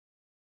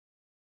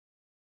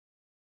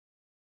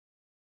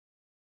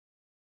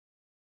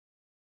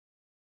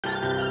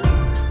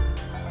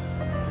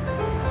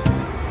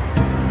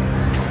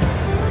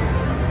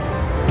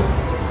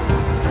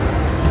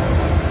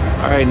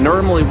I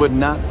normally would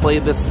not play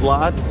this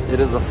slot.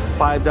 It is a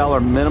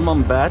 $5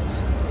 minimum bet.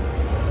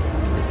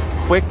 It's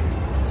quick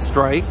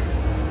strike.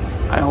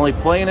 I only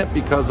play in it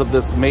because of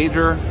this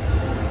major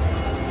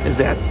is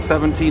at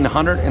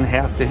 1,700 and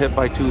has to hit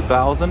by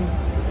 2,000.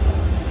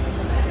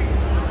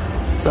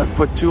 So I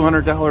put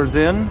 $200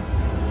 in.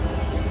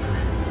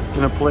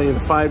 Gonna play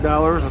the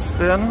 $5 a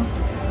spin.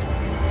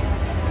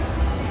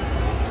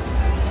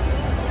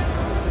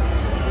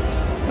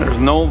 There's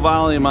no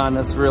volume on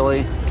this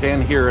really.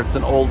 Can't hear it. It's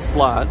an old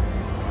slot.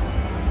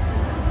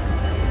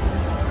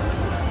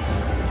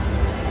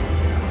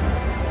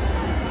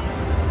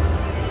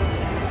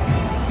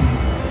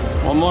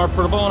 One more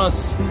for the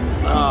bonus.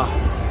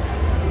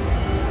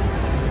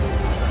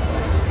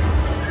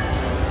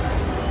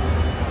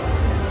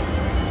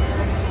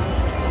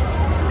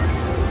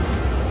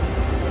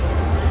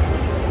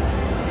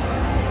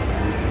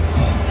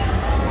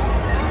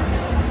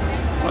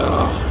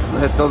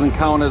 That doesn't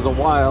count as a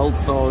wild,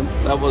 so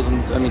that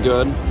wasn't any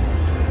good.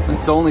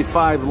 It's only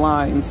 5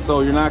 lines,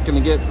 so you're not going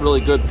to get really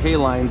good pay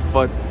lines,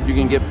 but you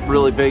can get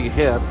really big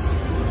hits.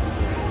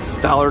 It's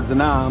dollar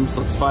denom,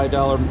 so it's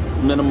 $5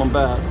 minimum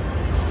bet.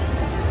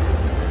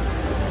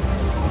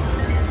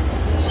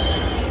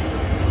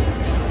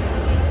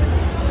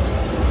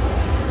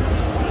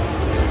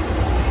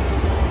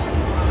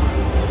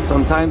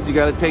 Sometimes you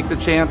got to take the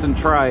chance and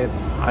try it.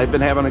 I've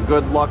been having a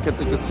good luck at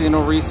the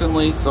casino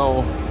recently,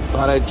 so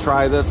thought I'd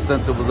try this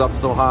since it was up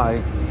so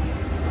high.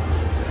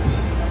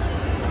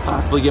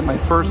 Possibly get my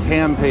first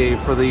hand pay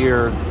for the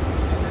year.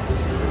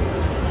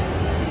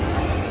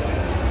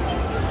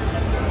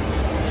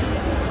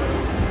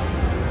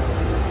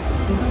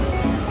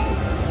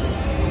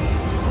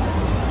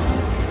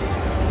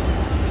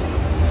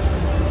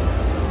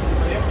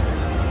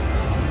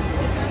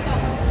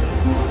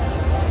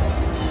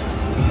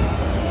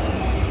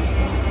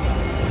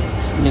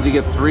 Just need to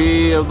get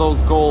 3 of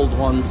those gold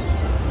ones.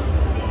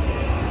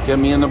 Get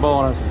me in the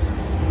bonus.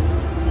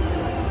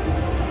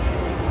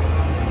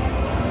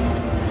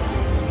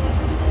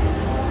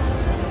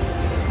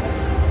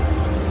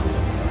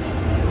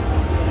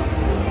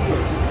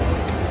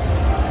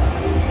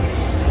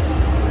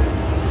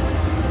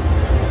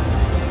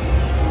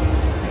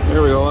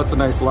 There we go, that's a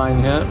nice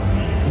line hit.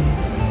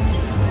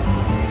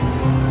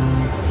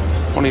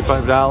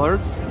 $25.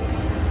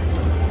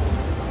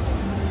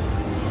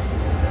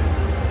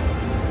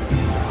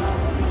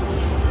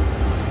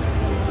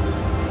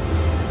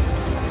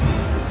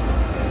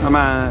 Come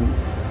on,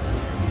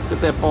 let's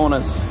get that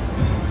bonus.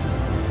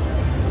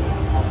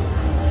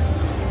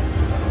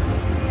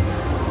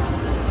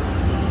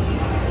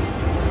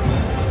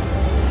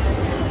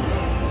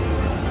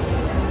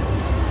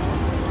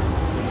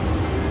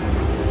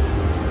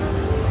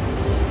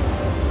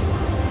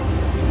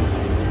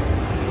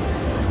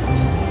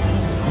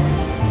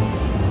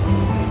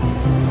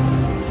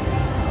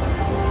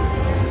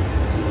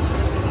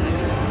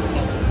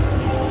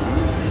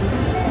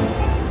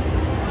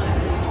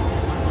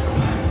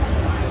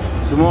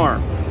 Two more.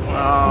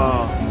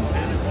 Oh.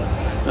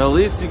 At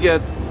least you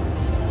get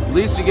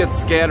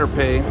scatter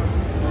pay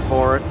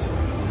for it.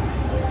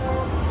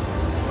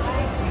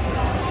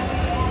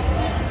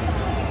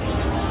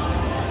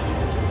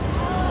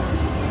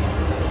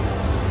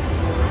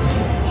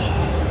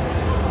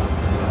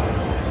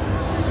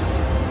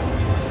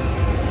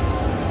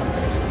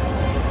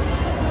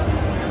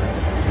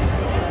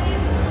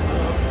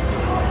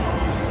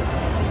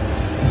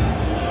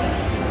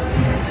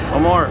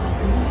 One more.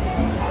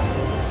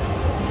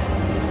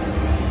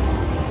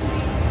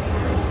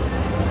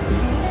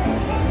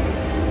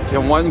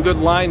 Get one good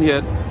line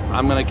hit,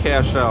 I'm gonna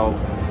cash out.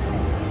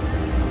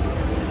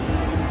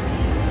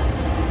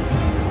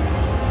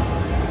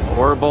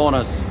 Or a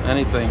bonus,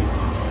 anything.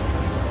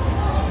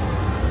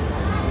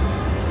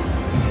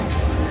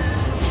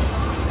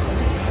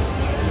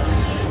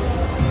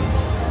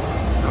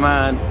 Come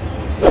on.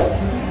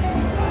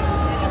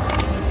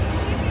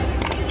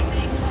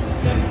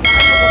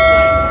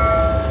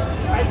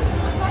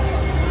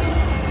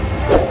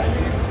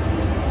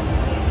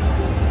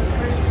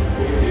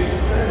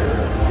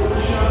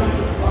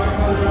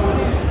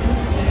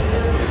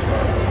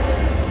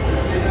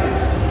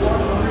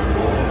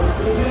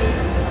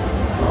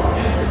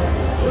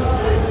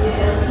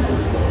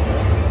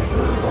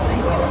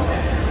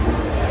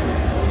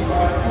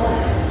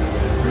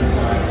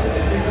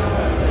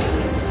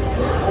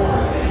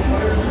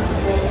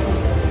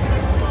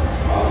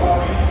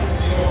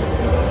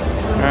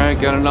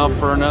 Got enough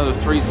for another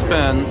 3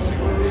 spins.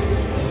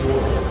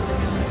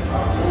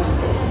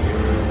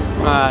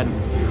 Come on.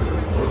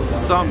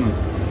 Something.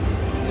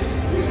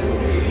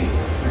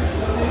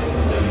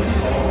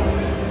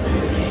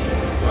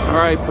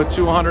 Alright, put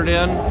 200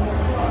 in.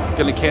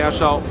 Gonna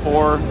cash out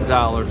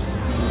 $4.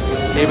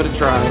 Gave it a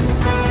try.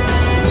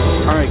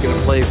 Alright,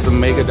 gonna play some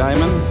Mega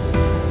Diamond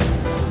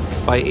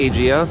by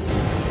AGS.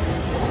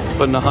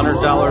 Putting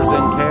 $100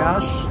 in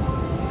cash.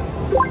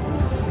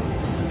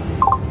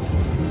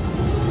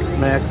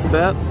 Max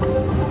bet.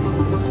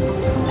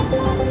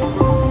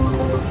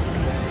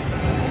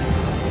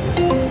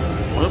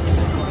 Whoops.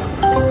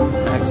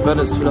 Max bet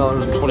is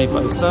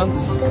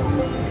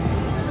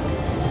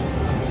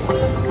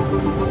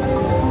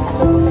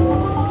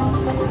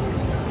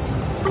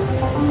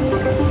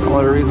 $2.25.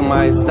 Only reason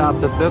why I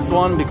stopped at this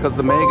one because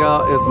the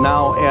Mega is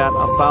now at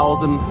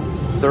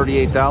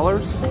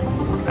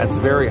 $1,038. That's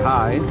very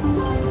high.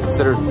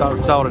 Consider it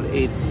starts out at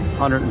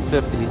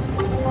 $850.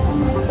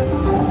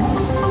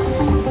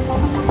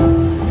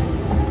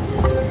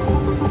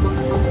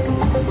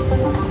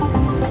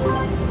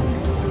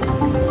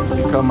 It's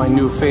become my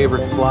new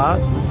favorite slot.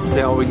 See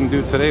how we can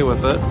do today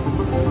with it.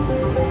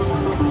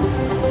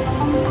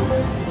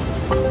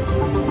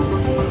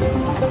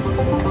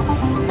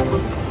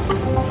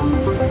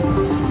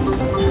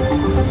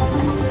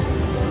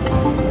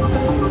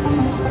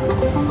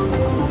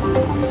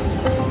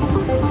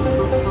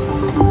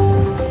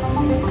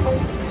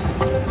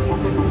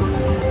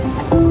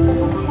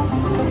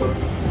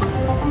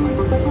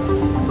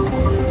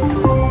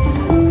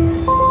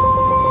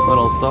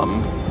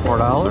 Something, $4.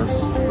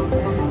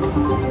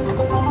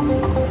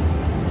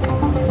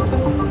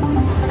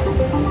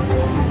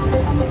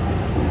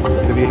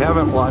 If you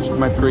haven't watched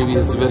my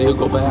previous video,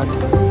 go back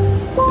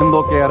and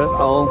look at it.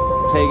 I'll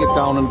tag it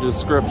down in the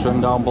description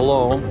down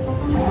below.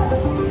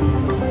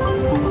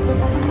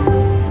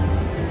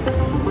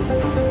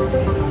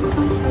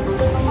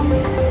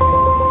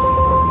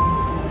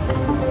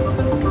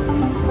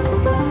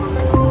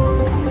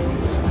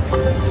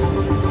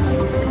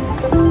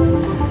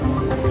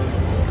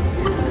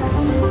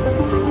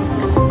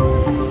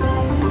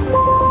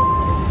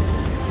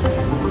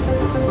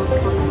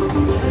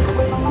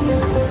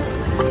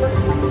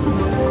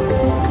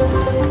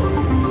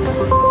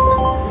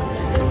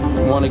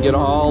 Want to get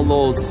all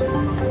those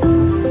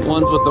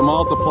ones with the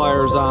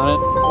multipliers on it,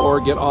 or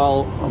get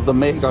all of the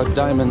Mega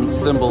diamond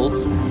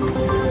symbols.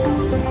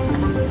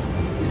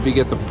 If you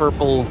get the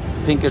purple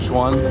pinkish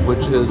one,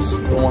 which is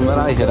the one that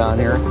I hit on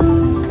here,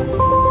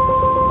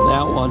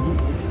 that one,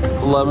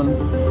 it's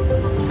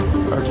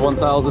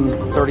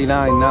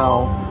 1,039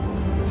 now.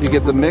 If you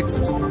get the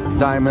mixed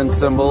diamond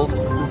symbols,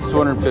 it's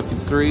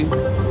 253.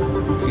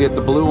 If you get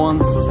the blue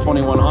ones, it's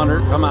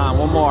 2,100. Come on,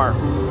 one more.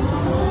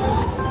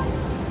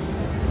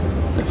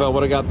 If I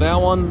would have got that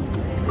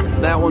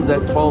one's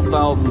at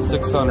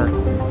 12,600. There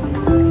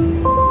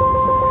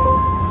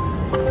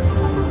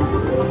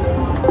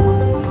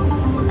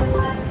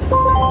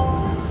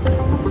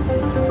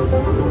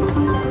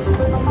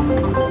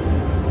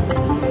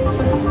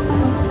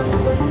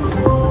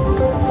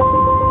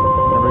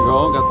we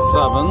go, got the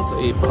sevens,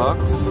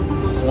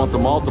 $8. Just want the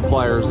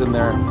multipliers in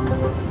there.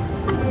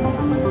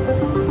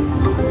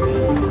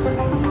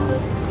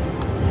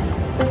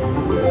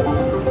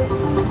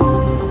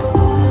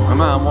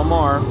 Come on, one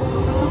more.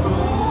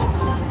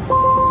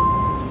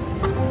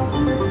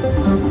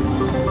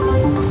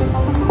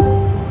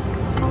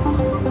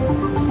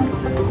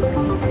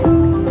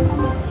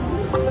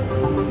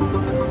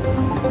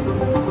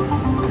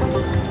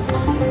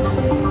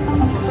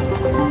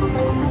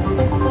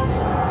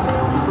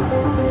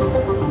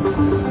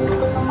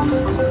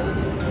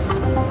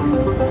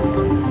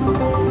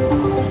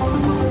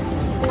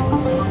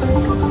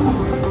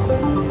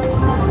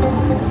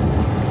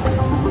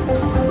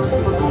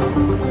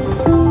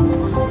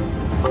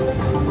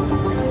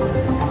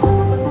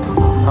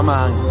 Come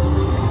on.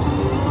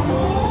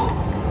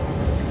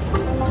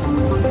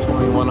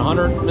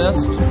 2,100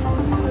 missed.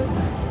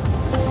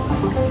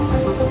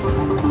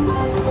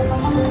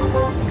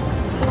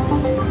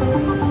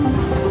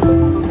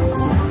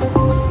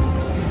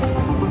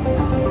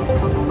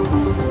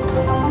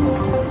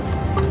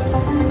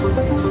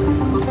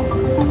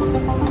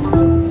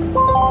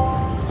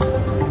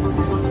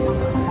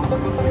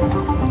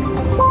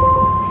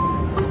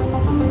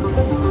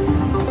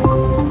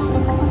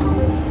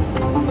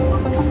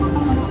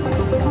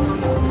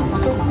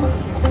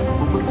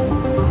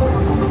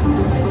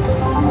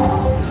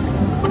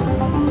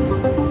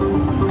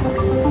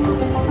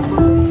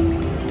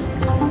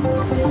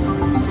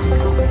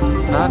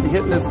 Not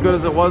hitting as good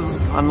as it was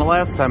on the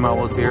last time I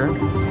was here.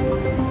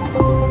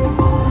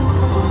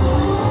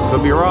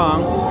 Could be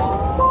wrong.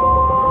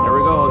 There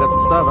we go, I got the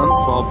sevens,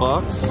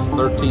 $12,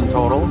 13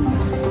 total.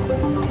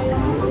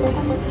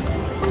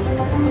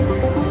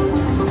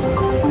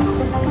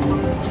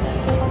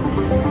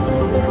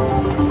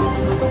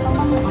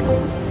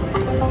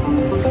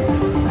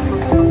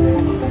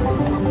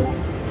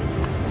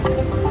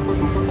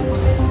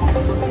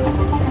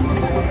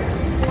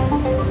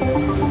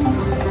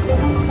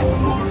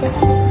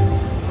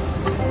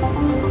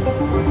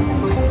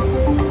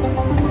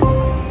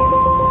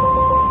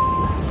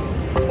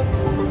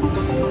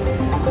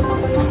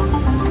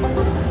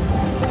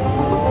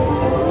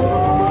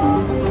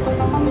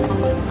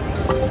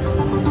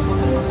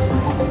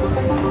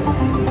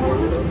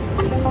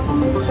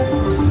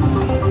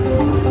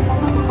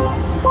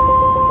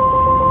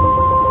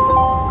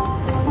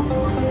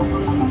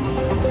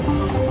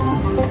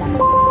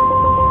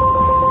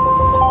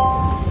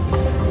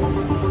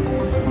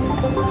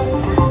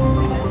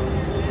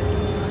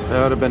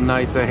 That would have been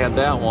nice. I had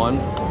that one.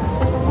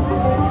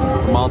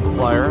 The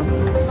multiplier.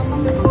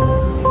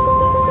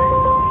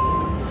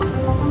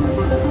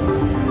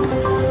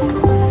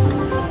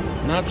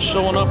 not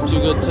showing up too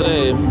good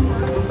today.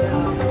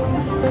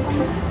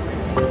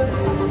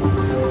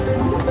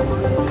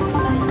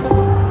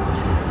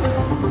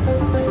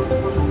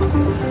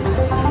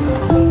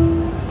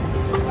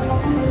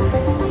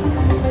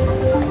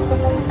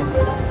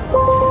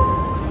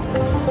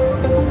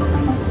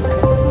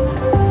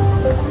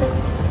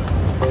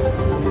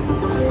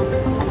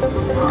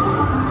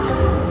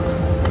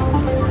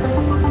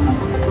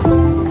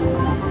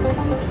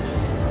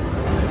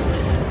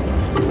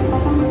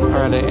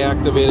 Alright, I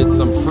activated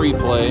some free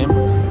play.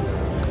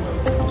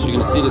 So you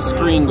can see the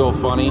screen go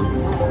funny.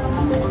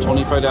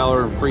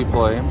 $25 free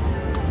play.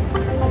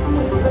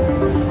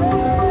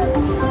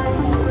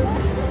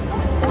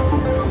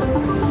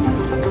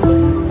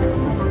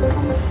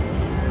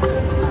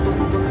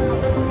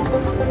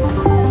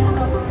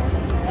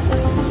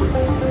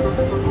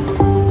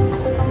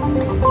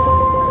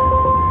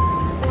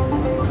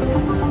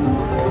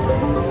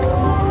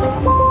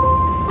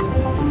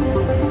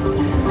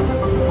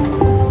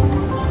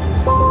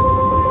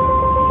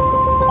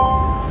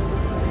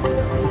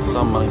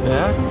 Some money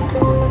back.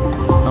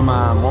 Come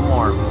on, one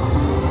more.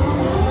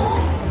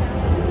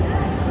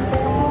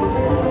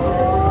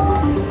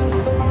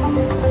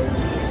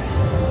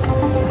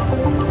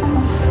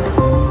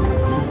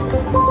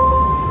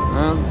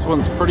 This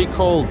one's pretty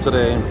cold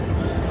today.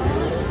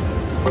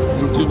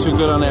 Didn't do too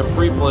good on that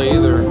free play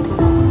either.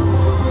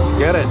 Let's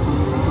get it.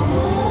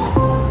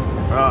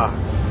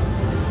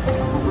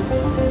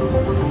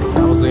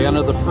 That was the end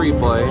of the free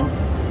play.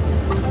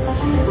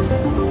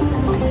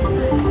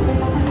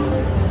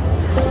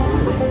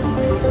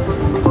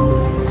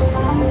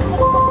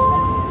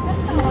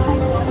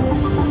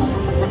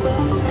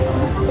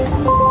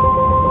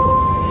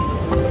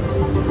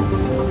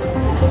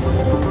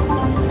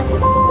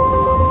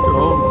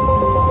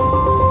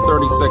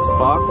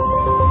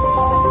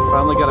 $36.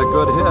 Finally got a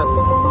good hit.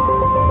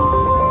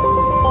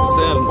 Like I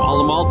said, all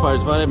the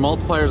multipliers. If I had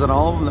multipliers on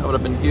all of them, that would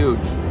have been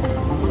huge.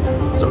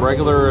 So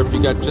regular, if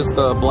you got just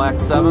the black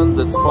sevens,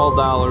 it's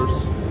 $12.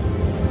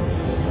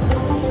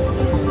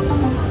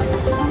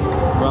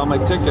 Well, my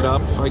ticket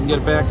up. If I can get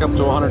it back up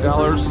to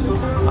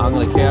 $100, I'm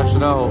going to cash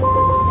it out.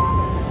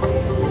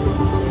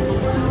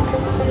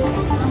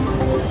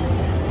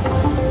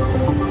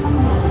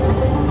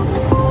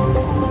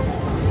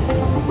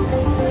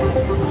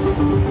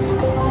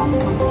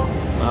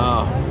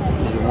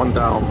 One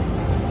down.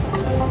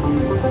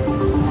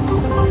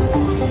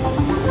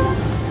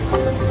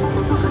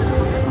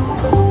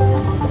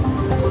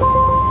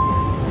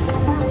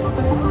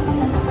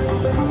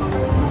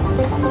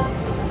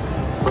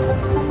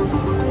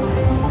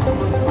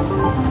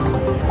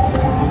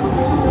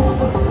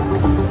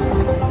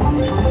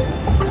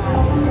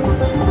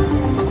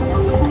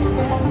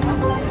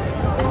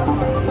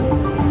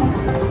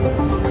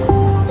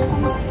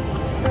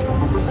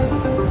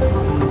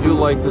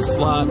 Like this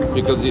slot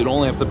because you'd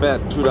only have to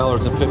bet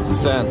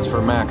 $2.50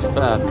 for max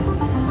bet,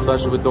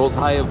 especially with those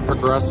high of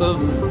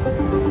progressives.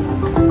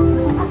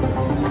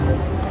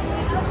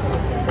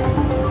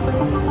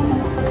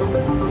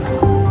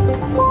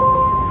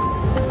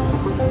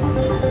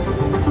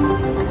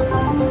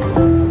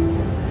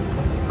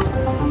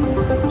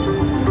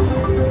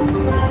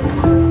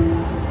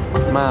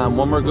 Come on,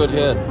 one more good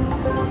hit.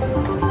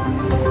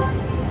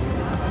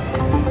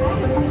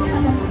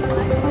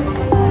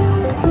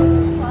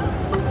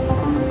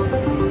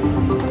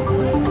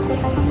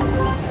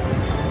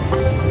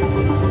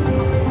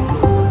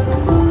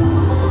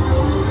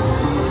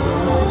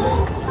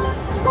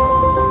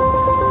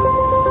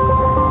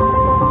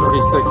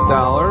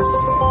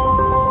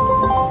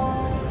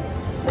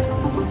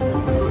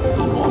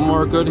 One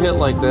more good hit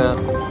like that.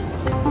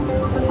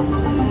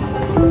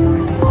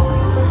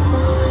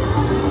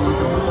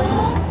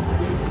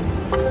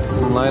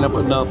 And line up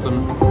with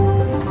nothing.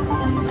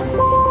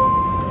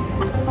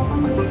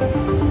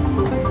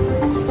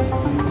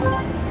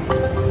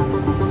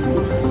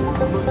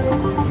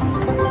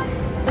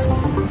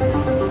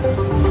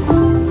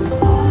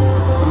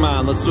 Come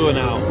on, let's do it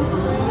now.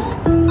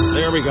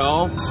 There we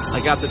go. I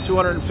got the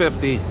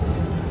 250.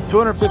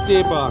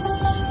 258 bucks.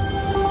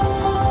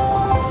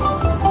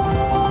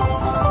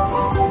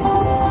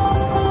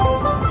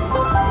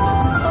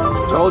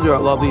 Told you I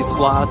love these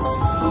slots.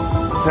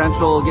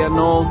 Potential of getting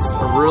those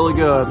are really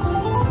good.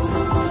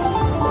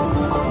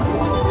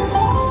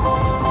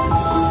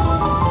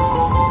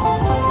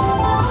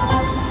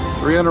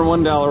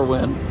 $301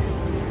 win.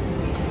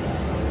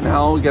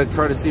 Now we got to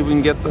try to see if we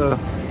can get the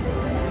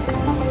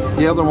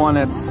other one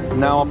that's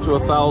now up to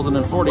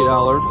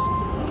 $1,040.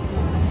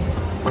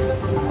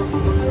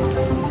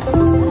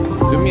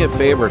 Do me a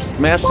favor,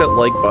 smash that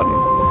like button,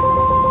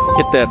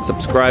 hit that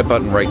subscribe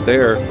button right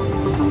there,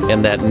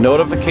 and that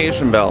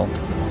notification bell.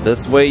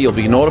 This way you'll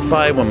be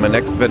notified when my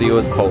next video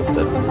is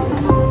posted.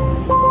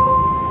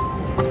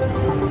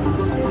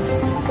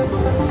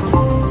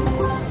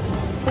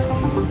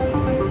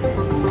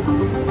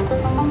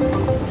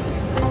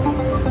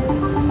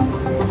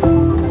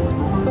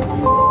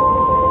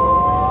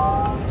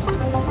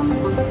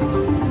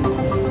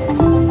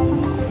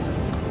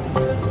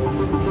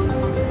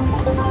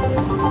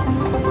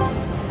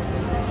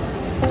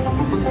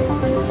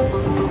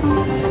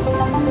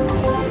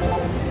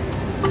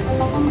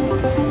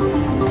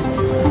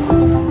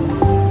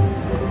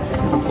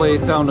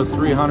 play it down to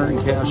 300 and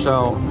cash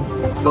out.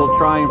 Still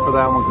trying for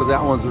that one because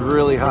that one's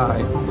really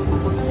high.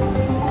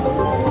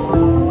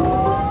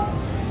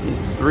 Need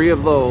 3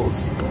 of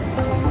those.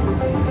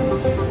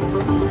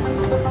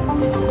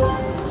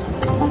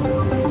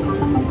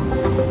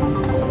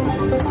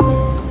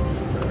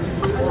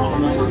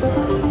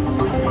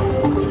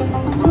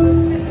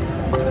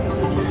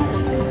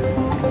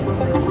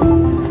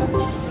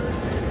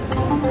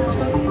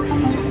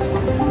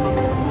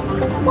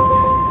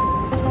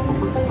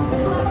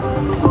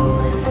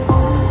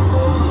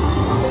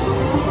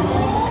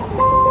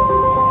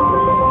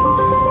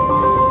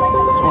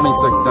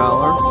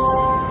 $26.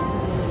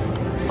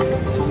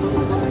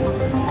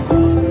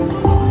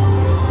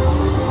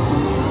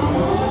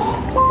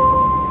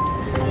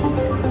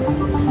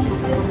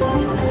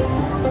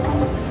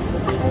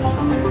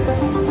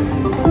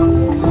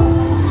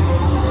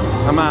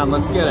 Come on,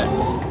 let's get it.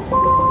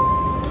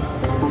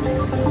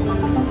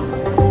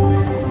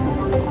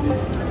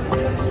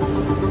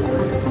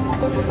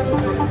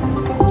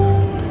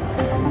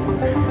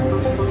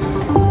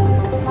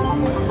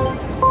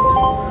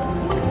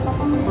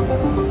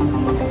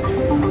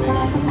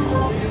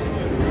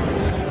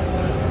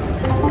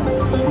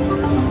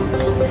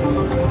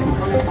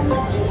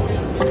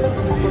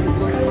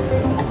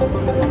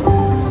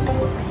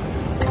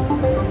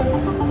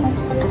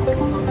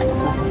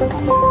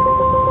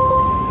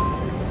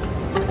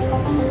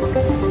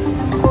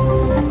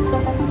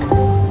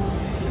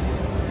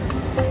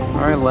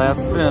 All right,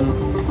 last spin.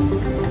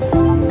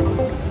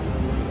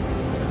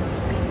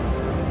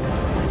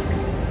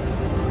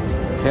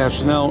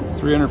 Cashing out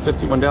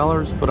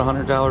 $351, put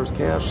 $100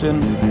 cash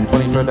in,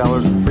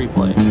 $25 in free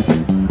play.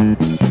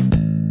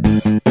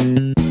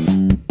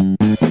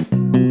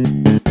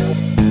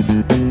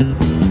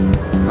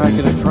 I'm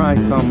gonna try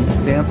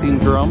some Dancing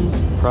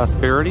Drums,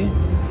 Prosperity,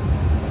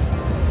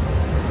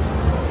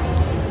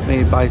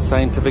 made by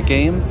Scientific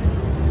Games.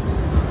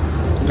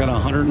 Got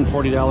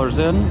 $140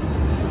 in.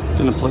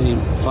 Gonna play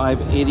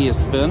 580 a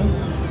spin.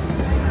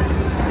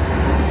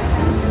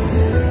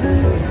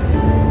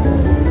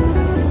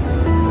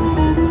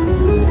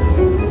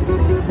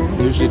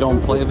 Usually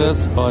don't play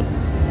this, but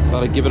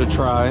thought I'd give it a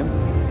try.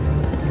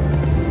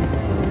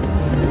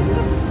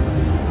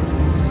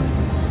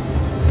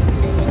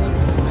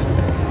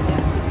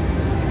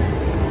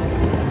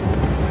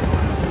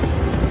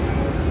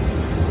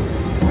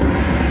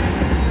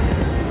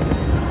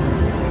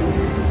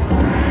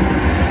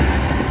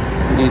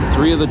 Need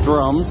 3 of the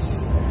drums,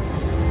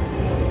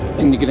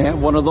 and you can have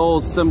one of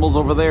those symbols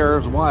over there.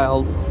 It's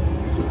wild.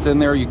 If it's in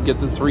there, you get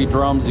the 3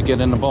 drums, you get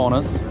in the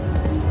bonus.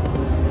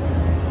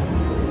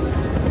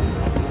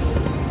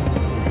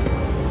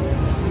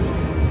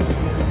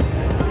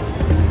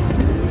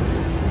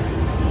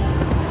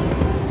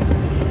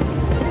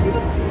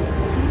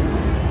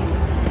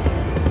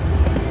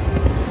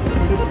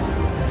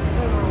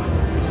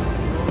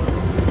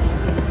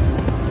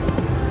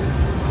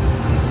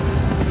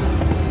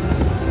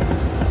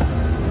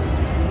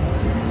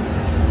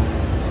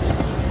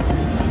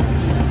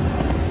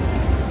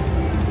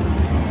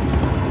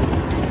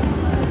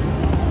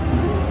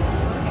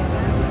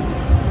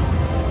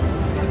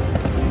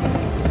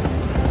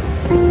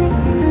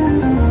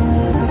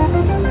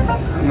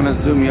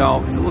 Zoom you out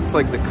because it looks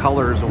like the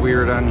color is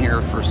weird on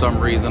here for some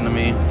reason to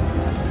me.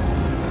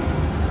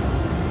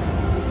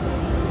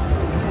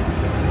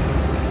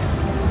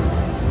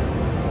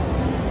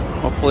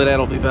 Hopefully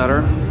that'll be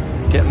better.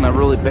 It's getting a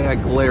really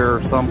bad glare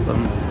or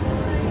something.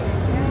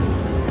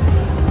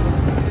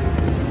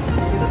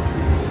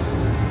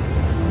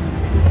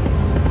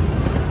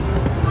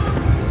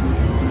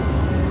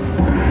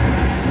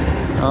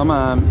 Come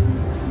on.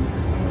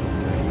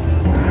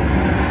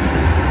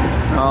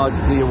 Oh,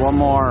 let's see, one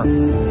more.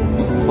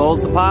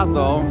 Close the pot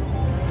though.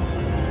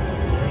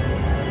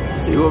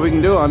 See what we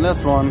can do on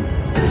this one.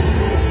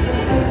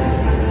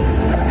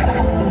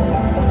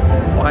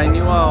 Wind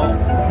you out.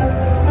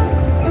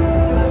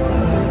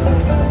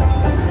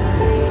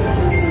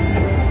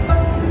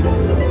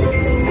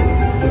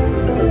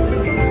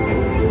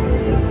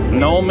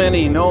 No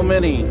mini, no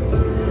mini.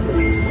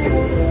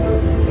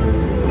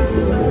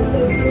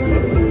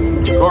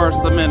 Of course,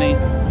 the mini.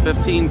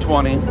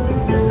 15-20.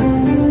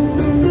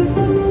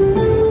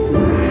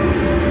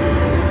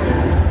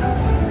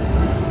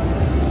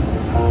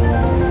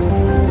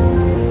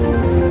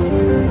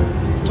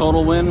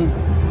 Total win,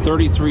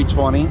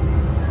 33-20.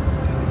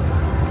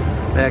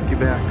 Back you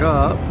back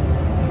up.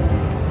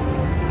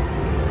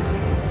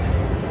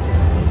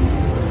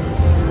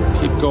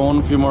 Keep going,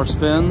 a few more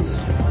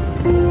spins.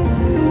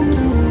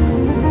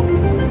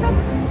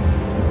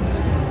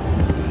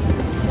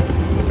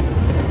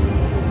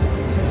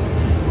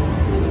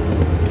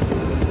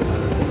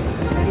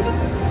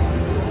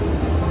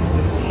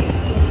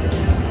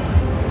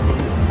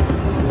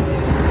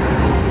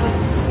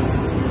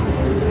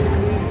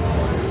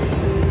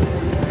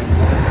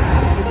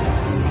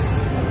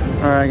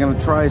 Alright, I'm going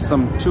to try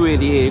some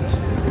 288.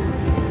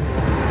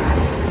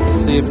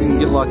 See if we can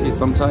get lucky.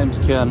 Sometimes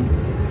can.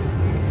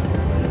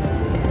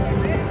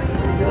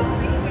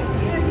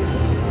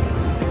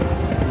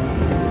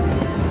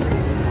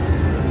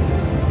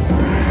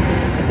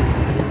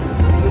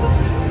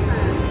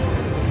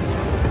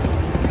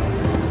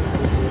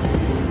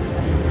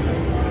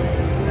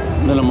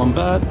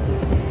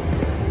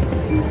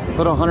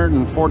 Put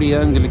 140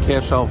 in, gonna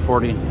cash out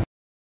 40.